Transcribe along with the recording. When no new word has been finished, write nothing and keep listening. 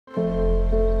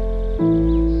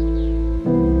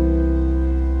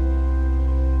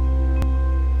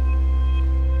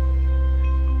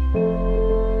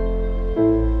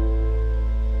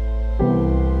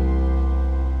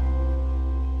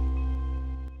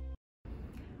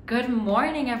Good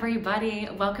morning, everybody.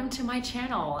 Welcome to my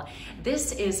channel.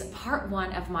 This is part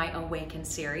one of my Awaken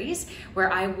series, where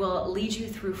I will lead you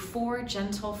through 4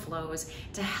 gentle flows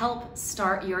to help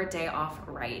start your day off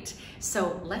right.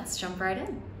 So let's jump right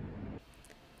in.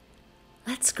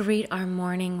 Let's greet our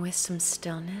morning with some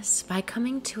stillness by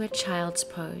coming to a child's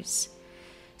pose,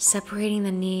 separating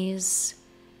the knees,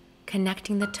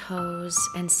 connecting the toes,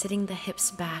 and sitting the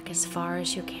hips back as far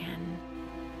as you can.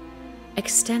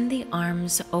 Extend the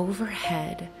arms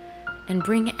overhead and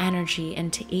bring energy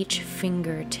into each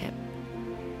fingertip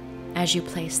as you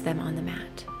place them on the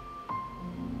mat.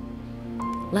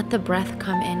 Let the breath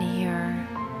come in here,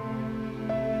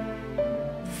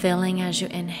 filling as you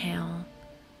inhale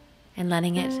and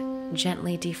letting it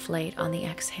gently deflate on the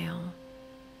exhale.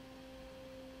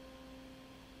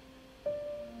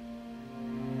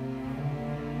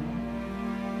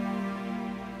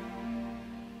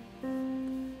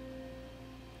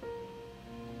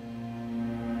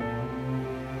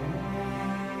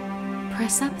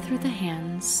 Press up through the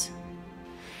hands,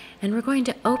 and we're going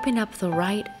to open up the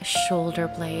right shoulder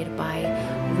blade by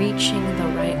reaching the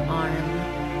right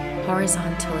arm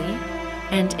horizontally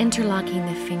and interlocking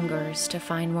the fingers to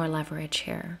find more leverage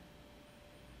here.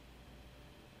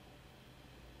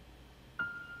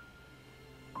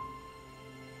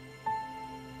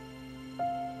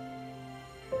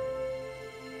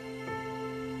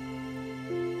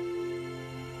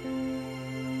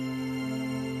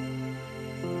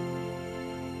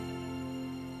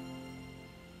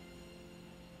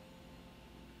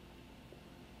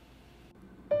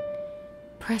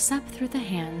 Press up through the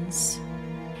hands,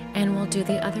 and we'll do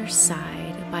the other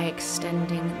side by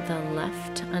extending the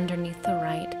left underneath the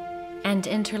right and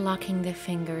interlocking the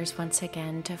fingers once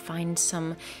again to find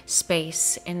some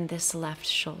space in this left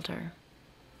shoulder.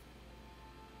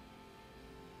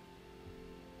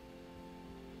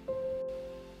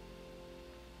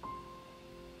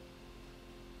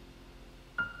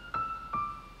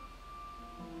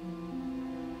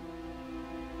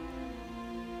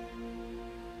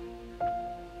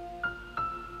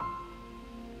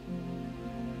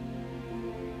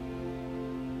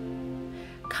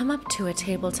 Come up to a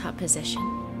tabletop position,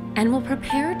 and we'll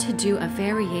prepare to do a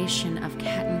variation of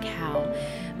cat and cow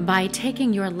by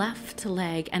taking your left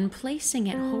leg and placing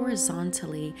it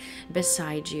horizontally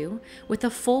beside you with a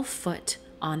full foot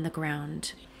on the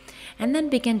ground. And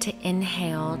then begin to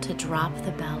inhale to drop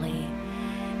the belly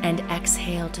and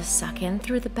exhale to suck in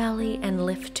through the belly and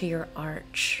lift to your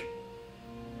arch.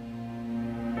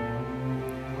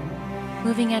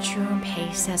 Moving at your own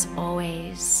pace as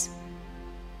always,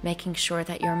 making sure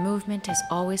that your movement is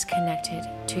always connected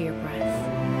to your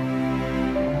breath.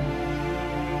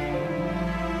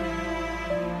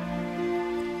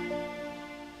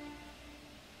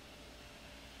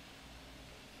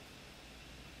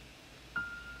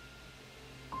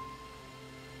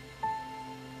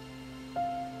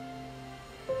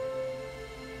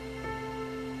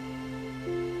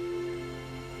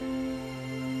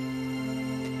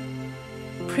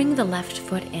 Bring the left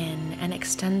foot in and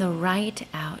extend the right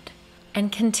out,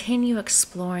 and continue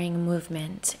exploring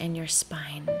movement in your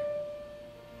spine.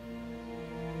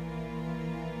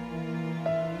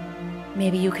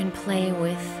 Maybe you can play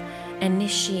with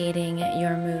initiating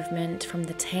your movement from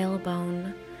the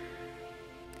tailbone,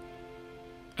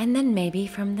 and then maybe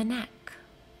from the neck.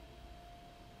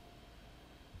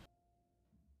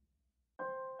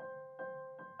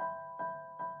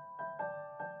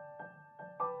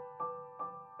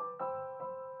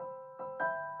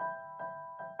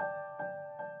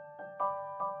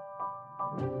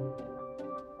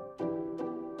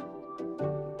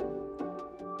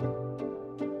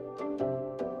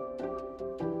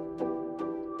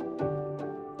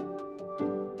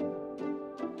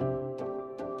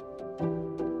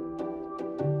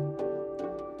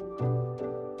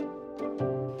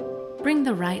 Bring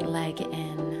the right leg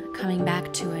in, coming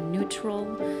back to a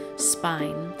neutral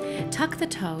spine. Tuck the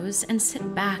toes and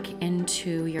sit back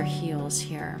into your heels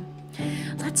here.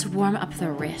 Let's warm up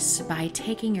the wrists by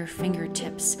taking your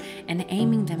fingertips and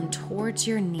aiming them towards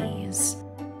your knees.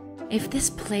 If this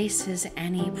places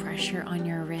any pressure on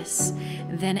your wrists,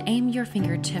 then aim your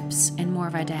fingertips in more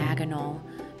of a diagonal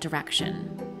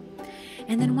direction.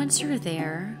 And then once you're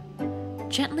there,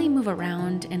 gently move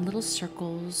around in little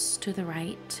circles to the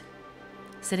right,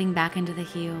 sitting back into the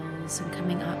heels and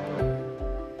coming up.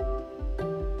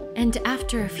 And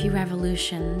after a few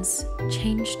revolutions,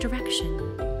 change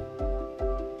direction.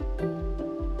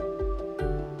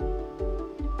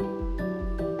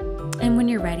 And when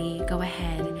you're ready, go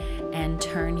ahead and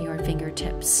turn your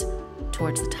fingertips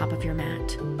towards the top of your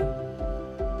mat.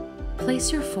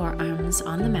 Place your forearms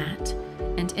on the mat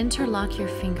and interlock your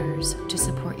fingers to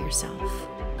support yourself.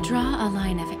 Draw a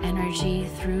line of energy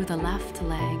through the left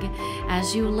leg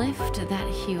as you lift that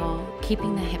heel,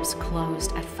 keeping the hips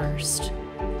closed at first.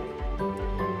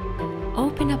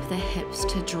 Open up the hips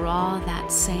to draw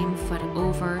that same foot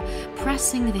over,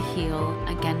 pressing the heel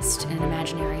against an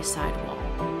imaginary sidewall.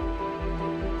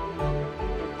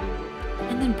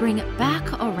 And then bring it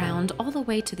back around all the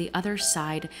way to the other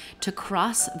side to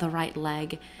cross the right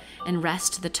leg and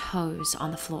rest the toes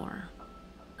on the floor.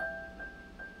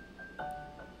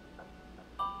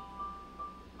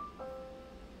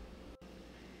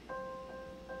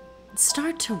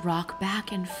 Start to rock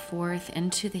back and forth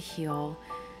into the heel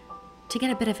to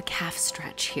get a bit of a calf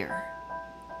stretch here.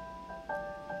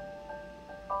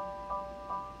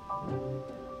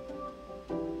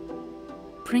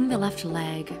 Bring the left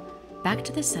leg back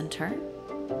to the center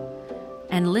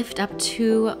and lift up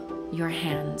to your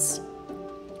hands,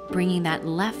 bringing that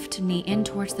left knee in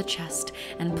towards the chest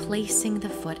and placing the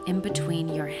foot in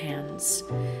between your hands.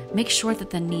 Make sure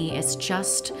that the knee is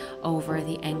just over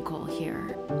the ankle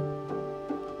here.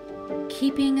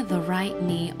 Keeping the right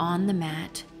knee on the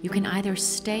mat, you can either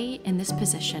stay in this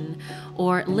position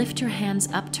or lift your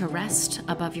hands up to rest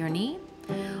above your knee,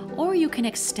 or you can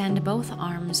extend both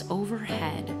arms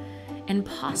overhead and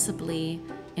possibly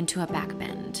into a back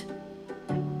bend.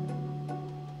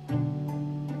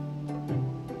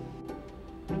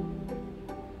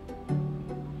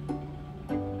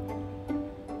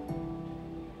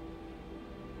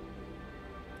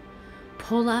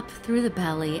 Pull up through the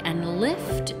belly and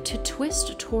lift to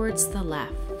twist towards the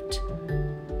left.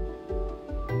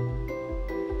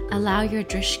 Allow your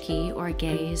drishti or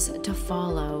gaze to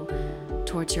follow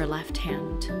towards your left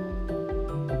hand.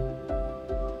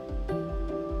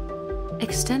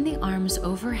 Extend the arms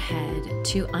overhead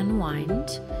to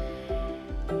unwind,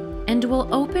 and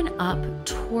we'll open up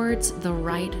towards the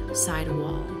right side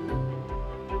wall.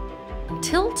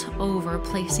 Tilt over,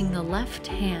 placing the left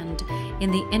hand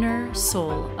in the inner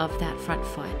sole of that front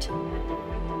foot,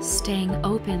 staying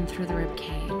open through the rib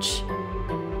cage.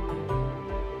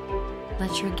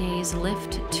 Let your gaze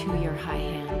lift to your high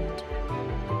hand.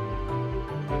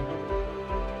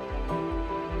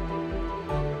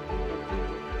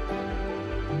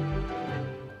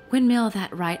 Windmill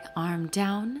that right arm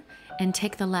down and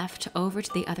take the left over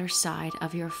to the other side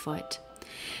of your foot.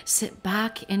 Sit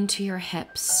back into your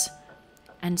hips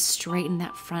and straighten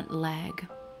that front leg.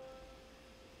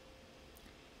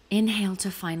 Inhale to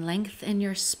find length in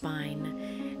your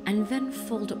spine, and then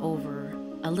fold over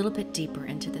a little bit deeper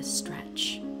into this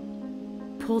stretch.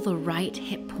 Pull the right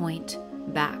hip point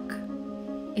back.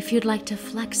 If you'd like to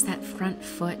flex that front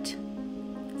foot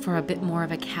for a bit more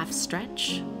of a calf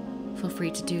stretch, feel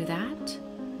free to do that.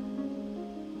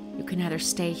 You can either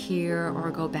stay here or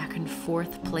go back and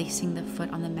forth, placing the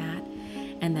foot on the mat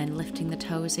and then lifting the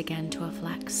toes again to a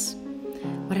flex.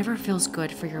 Whatever feels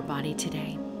good for your body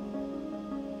today.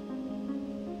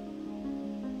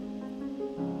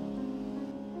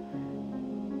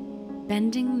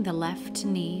 Bending the left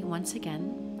knee once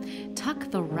again, tuck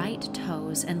the right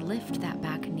toes and lift that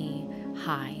back knee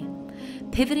high.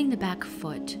 Pivoting the back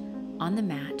foot on the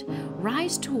mat,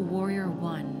 rise to warrior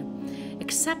one.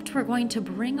 Except we're going to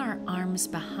bring our arms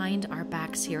behind our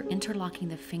backs here, interlocking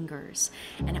the fingers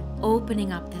and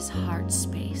opening up this heart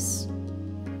space.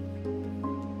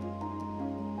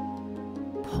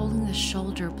 Pulling the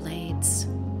shoulder blades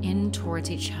in towards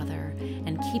each other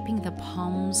and keeping the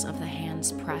palms of the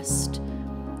hands pressed.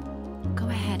 Go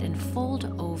ahead and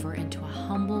fold over into a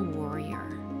humble warrior.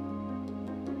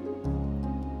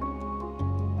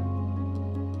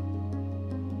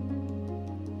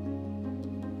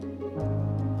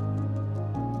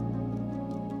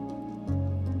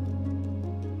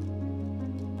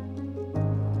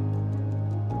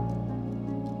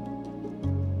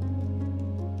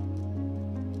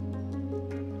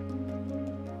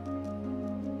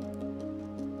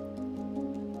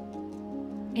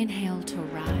 Inhale to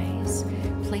rise,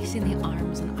 placing the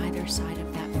arms on either side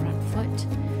of that front foot.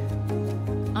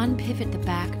 Unpivot the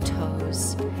back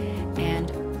toes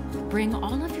and bring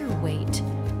all of your weight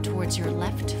towards your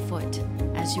left foot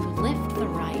as you lift the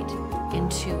right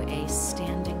into a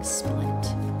standing splint.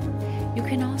 You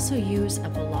can also use a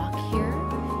block here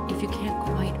if you can't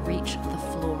quite reach the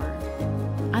floor.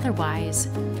 Otherwise,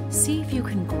 see if you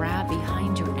can grab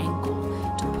behind your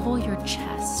ankle to pull your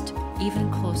chest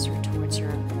even closer towards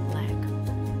your leg.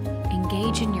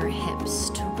 Engage in your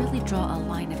hips to really draw a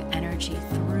line of energy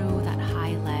through that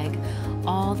high leg,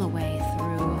 all the way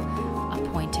through a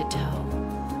pointed toe.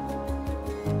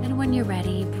 And when you're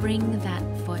ready, bring that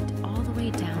foot all the way way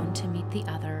down to meet the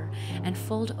other and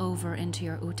fold over into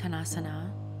your Uttanasana,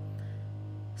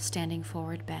 standing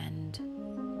forward bend,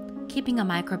 keeping a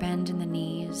micro bend in the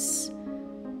knees,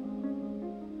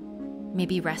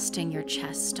 maybe resting your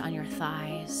chest on your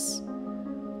thighs,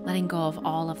 letting go of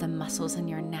all of the muscles in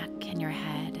your neck and your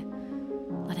head,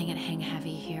 letting it hang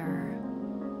heavy here.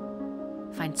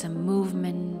 Find some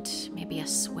movement, maybe a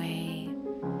sway,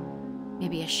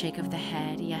 maybe a shake of the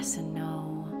head, yes and no.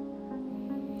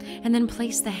 And then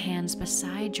place the hands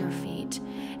beside your feet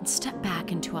and step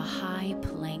back into a high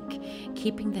plank,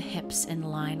 keeping the hips in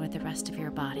line with the rest of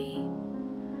your body.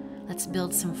 Let's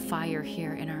build some fire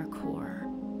here in our core,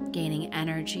 gaining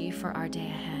energy for our day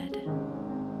ahead.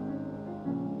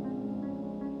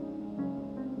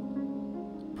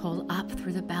 Pull up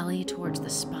through the belly towards the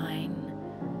spine.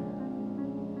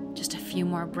 Just a few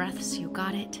more breaths, you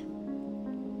got it.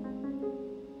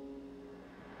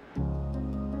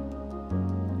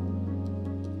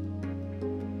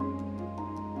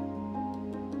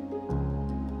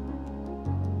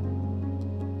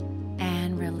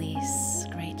 And release,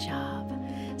 great job.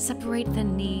 Separate the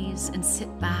knees and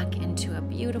sit back into a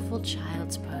beautiful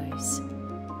child's pose.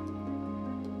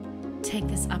 Take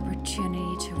this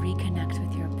opportunity to reconnect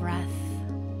with your breath.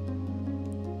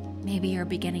 Maybe you're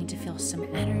beginning to feel some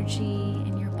energy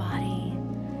in your body,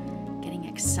 getting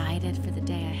excited for the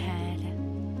day ahead.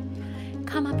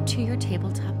 Come up to your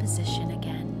tabletop position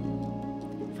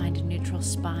again. Find a neutral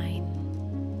spine.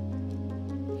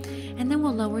 And then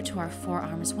we'll lower to our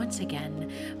forearms once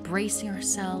again, bracing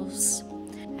ourselves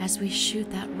as we shoot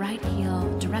that right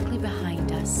heel directly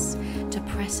behind us to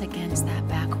press against that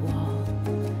back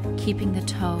wall, keeping the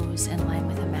toes in line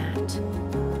with the mat.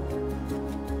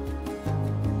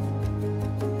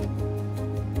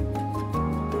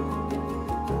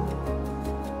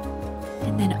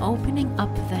 And then opening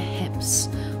up the hips,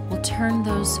 we'll turn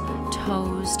those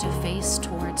toes to face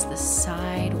towards the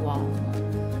side wall,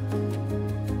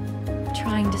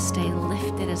 trying to stay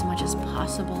lifted as much as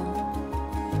possible.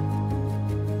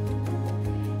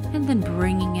 And then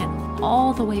bringing it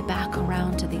all the way back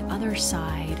around to the other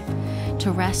side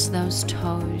to rest those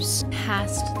toes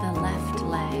past the left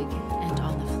leg and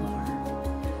on the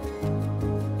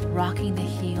floor. Rocking the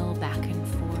heel back and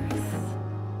forth,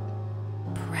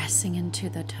 pressing into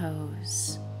the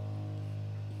toes.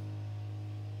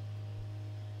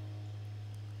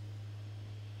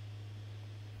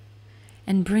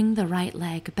 And bring the right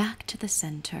leg back to the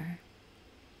center.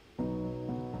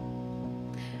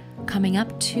 Coming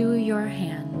up to your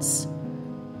hands,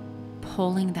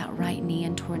 pulling that right knee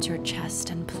in towards your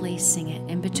chest and placing it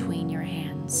in between your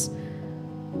hands.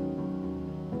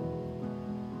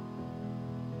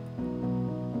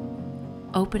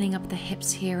 Opening up the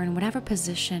hips here in whatever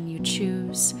position you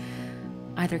choose,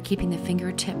 either keeping the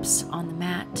fingertips on the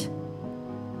mat,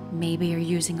 maybe you're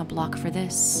using a block for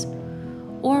this,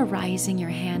 or rising your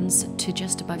hands to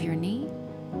just above your knee.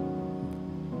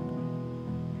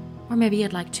 Or maybe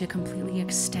you'd like to completely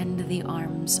extend the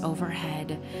arms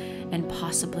overhead and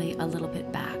possibly a little bit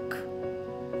back.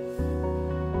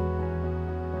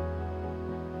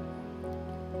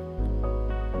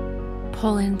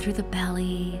 Pull in through the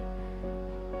belly.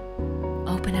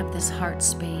 Open up this heart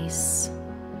space.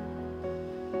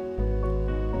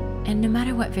 And no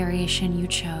matter what variation you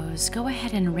chose, go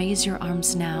ahead and raise your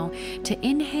arms now to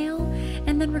inhale,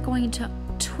 and then we're going to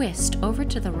twist over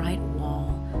to the right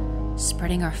wall,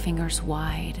 spreading our fingers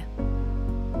wide.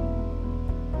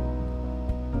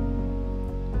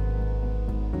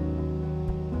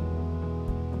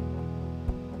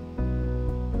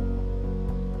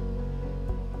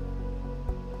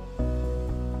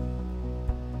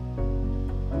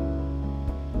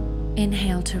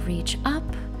 Inhale to reach up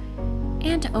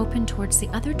and open towards the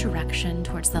other direction,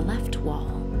 towards the left wall,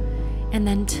 and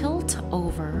then tilt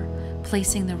over,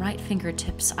 placing the right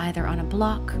fingertips either on a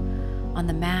block, on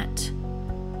the mat,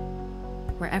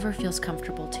 wherever feels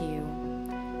comfortable to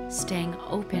you, staying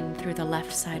open through the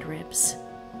left side ribs.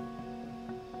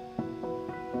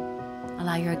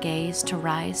 Allow your gaze to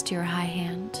rise to your high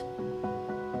hand.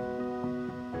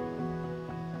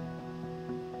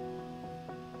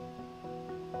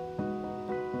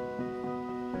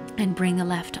 And bring the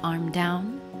left arm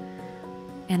down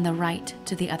and the right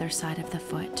to the other side of the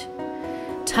foot.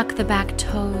 Tuck the back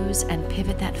toes and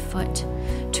pivot that foot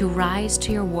to rise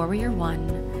to your warrior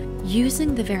one,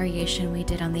 using the variation we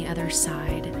did on the other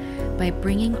side by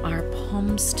bringing our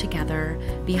palms together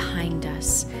behind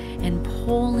us and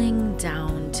pulling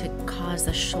down to cause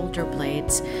the shoulder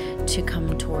blades to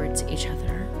come towards each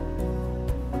other.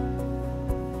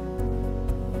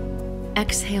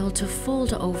 Exhale to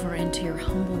fold over into your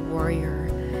humble warrior,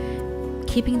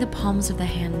 keeping the palms of the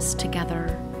hands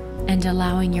together and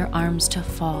allowing your arms to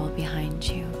fall behind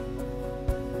you.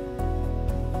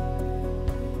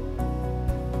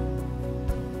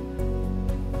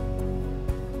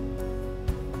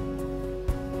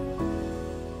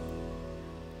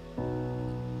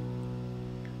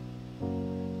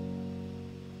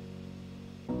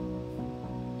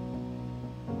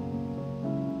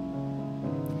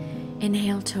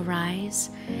 Inhale to rise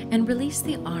and release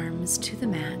the arms to the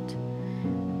mat,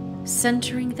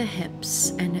 centering the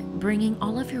hips and bringing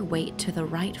all of your weight to the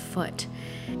right foot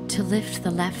to lift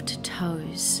the left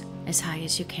toes as high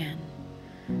as you can.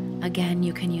 Again,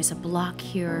 you can use a block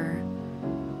here,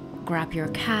 grab your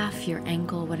calf, your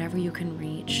ankle, whatever you can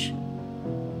reach,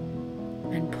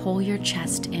 and pull your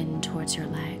chest in towards your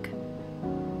leg,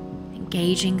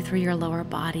 engaging through your lower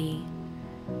body,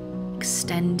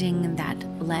 extending that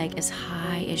leg as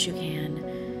high as you can,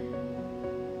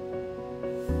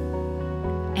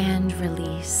 and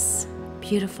release.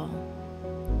 Beautiful.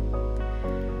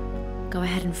 Go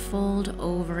ahead and fold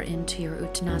over into your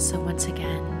Uttanasana once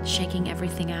again, shaking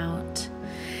everything out.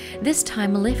 This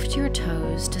time, lift your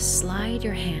toes to slide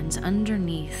your hands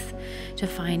underneath to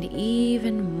find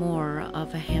even more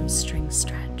of a hamstring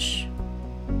stretch.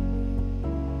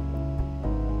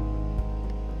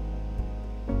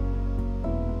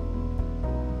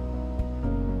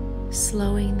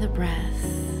 Slowing the breath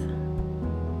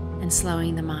and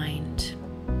slowing the mind.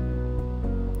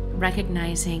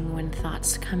 Recognizing when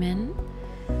thoughts come in,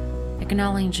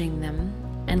 acknowledging them,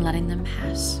 and letting them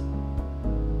pass.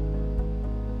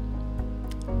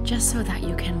 Just so that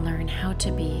you can learn how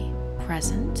to be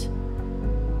present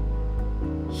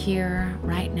here,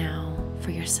 right now,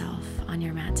 for yourself on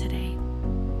your mat today.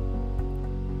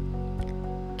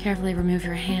 Carefully remove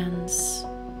your hands.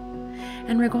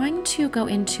 And we're going to go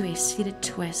into a seated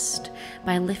twist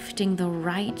by lifting the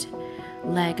right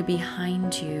leg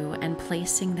behind you and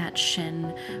placing that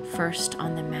shin first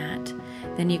on the mat.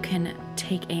 Then you can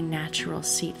take a natural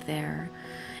seat there,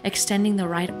 extending the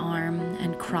right arm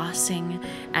and crossing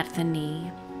at the knee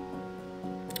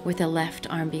with the left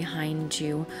arm behind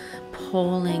you,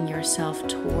 pulling yourself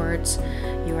towards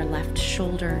your left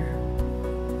shoulder.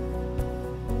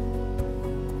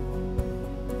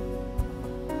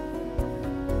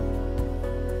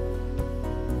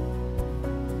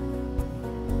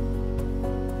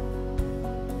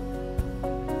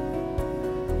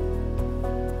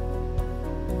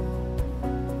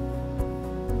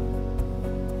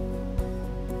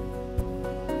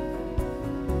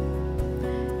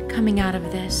 Coming out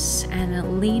of this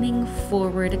and leaning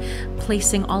forward,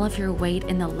 placing all of your weight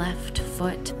in the left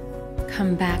foot.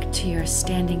 Come back to your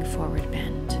standing forward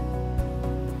bend.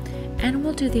 And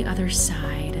we'll do the other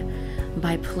side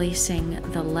by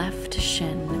placing the left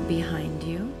shin behind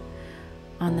you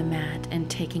on the mat and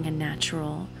taking a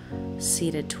natural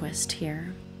seated twist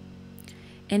here.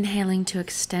 Inhaling to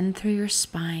extend through your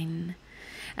spine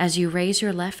as you raise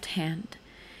your left hand,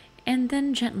 and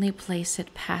then gently place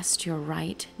it past your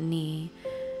right knee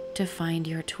to find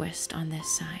your twist on this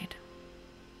side.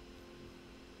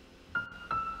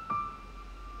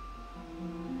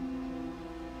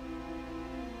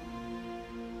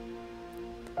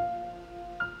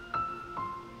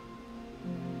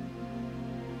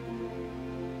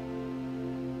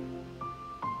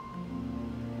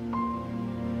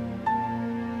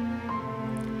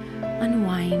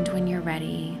 Unwind when you're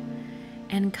ready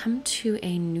and come to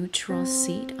a neutral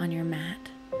seat on your mat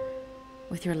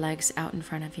with your legs out in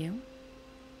front of you.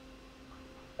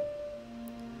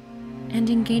 And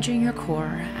engaging your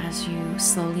core as you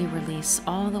slowly release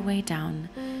all the way down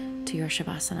to your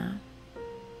Shavasana.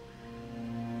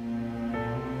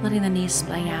 Letting the knees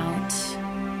splay out,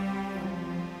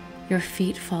 your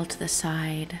feet fall to the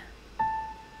side,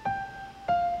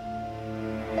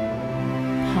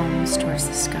 palms towards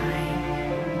the sky.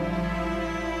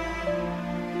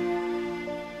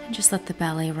 And just let the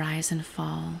belly rise and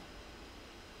fall.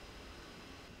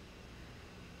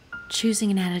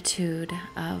 Choosing an attitude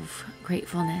of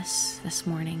gratefulness this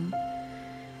morning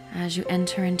as you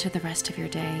enter into the rest of your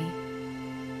day.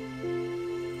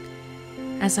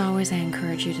 As always, I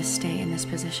encourage you to stay in this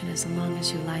position as long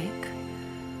as you like.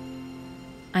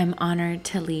 I'm honored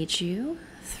to lead you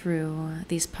through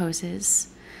these poses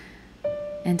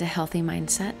and a healthy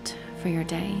mindset for your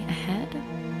day ahead.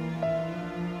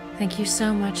 Thank you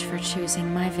so much for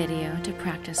choosing my video to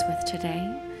practice with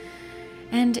today.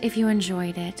 And if you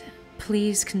enjoyed it,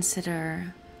 please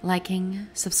consider liking,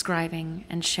 subscribing,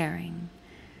 and sharing.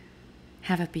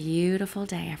 Have a beautiful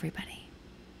day, everybody.